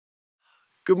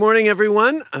Good morning,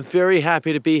 everyone. I'm very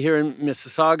happy to be here in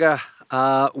Mississauga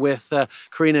with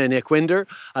Karina and Nick Winder.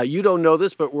 You don't know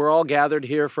this, but we're all gathered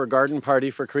here for a garden party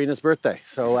for Karina's birthday.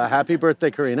 So happy birthday,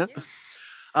 Karina.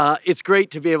 It's great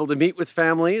to be able to meet with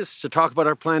families to talk about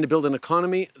our plan to build an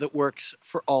economy that works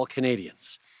for all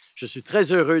Canadians. Je suis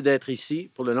très heureux d'être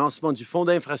ici pour le lancement du Fonds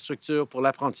d'infrastructure pour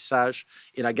l'apprentissage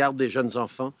et la garde des jeunes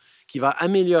enfants qui va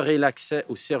améliorer l'accès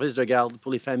aux services de garde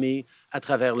pour les familles à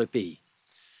travers le pays.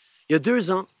 Il y a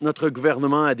 2 ans, notre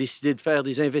gouvernement a décidé de faire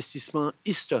des investissements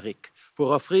historiques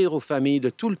pour offrir aux familles de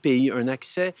tout le pays un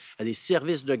accès à des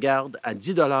services de garde à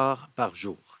 10 $ par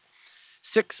jour.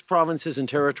 6 provinces and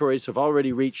territories have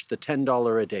already reached the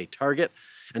 $10 a day target,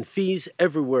 and fees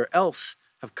everywhere else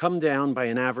have come down by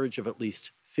an average of at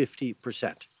least 50%.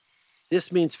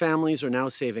 This means families are now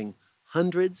saving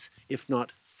hundreds, if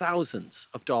not thousands,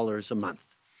 of dollars a month.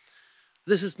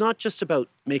 This is not just about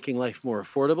making life more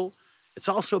affordable, it's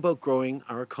also about growing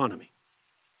our economy.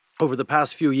 Over the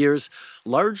past few years,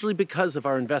 largely because of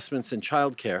our investments in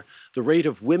childcare, the rate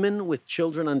of women with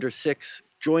children under 6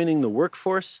 joining the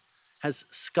workforce has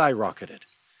skyrocketed.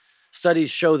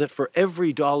 Studies show that for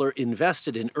every dollar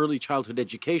invested in early childhood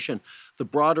education, the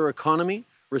broader economy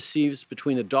receives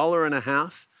between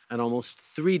 $1.50 and almost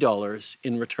 $3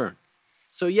 in return.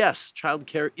 So yes,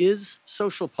 childcare is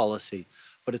social policy,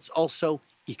 but it's also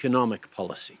economic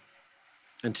policy.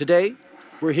 And today,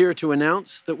 we're here to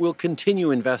announce that we'll continue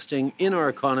investing in our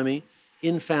economy,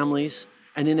 in families,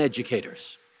 and in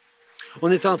educators.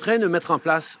 On est en train de mettre en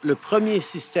place le premier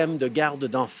système de garde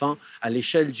d'enfants à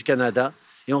l'échelle du Canada,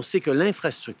 et on sait que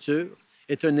l'infrastructure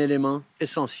est un élément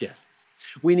essentiel.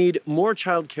 We need more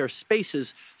childcare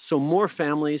spaces so more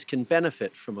families can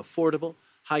benefit from affordable,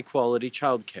 high-quality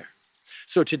childcare.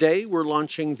 So today, we're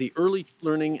launching the Early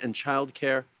Learning and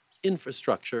Childcare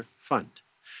Infrastructure Fund.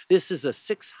 This is a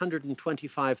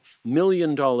 $625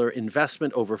 million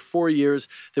investment over 4 years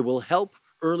that will help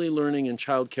early learning and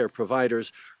childcare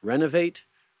providers renovate,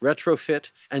 retrofit,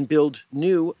 and build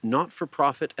new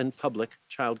not-for-profit and public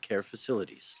childcare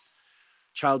facilities.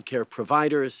 Childcare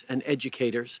providers and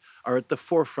educators are at the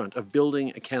forefront of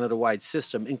building a Canada-wide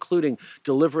system, including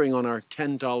delivering on our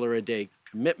 $10 a day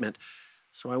commitment.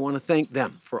 So I want to thank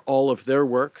them for all of their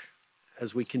work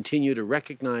as we continue to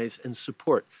recognize and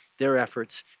support their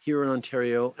efforts here in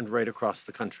Ontario and right across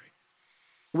the country.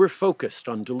 We're focused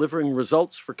on delivering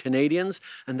results for Canadians,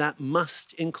 and that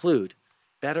must include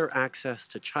better access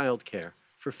to childcare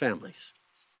for families.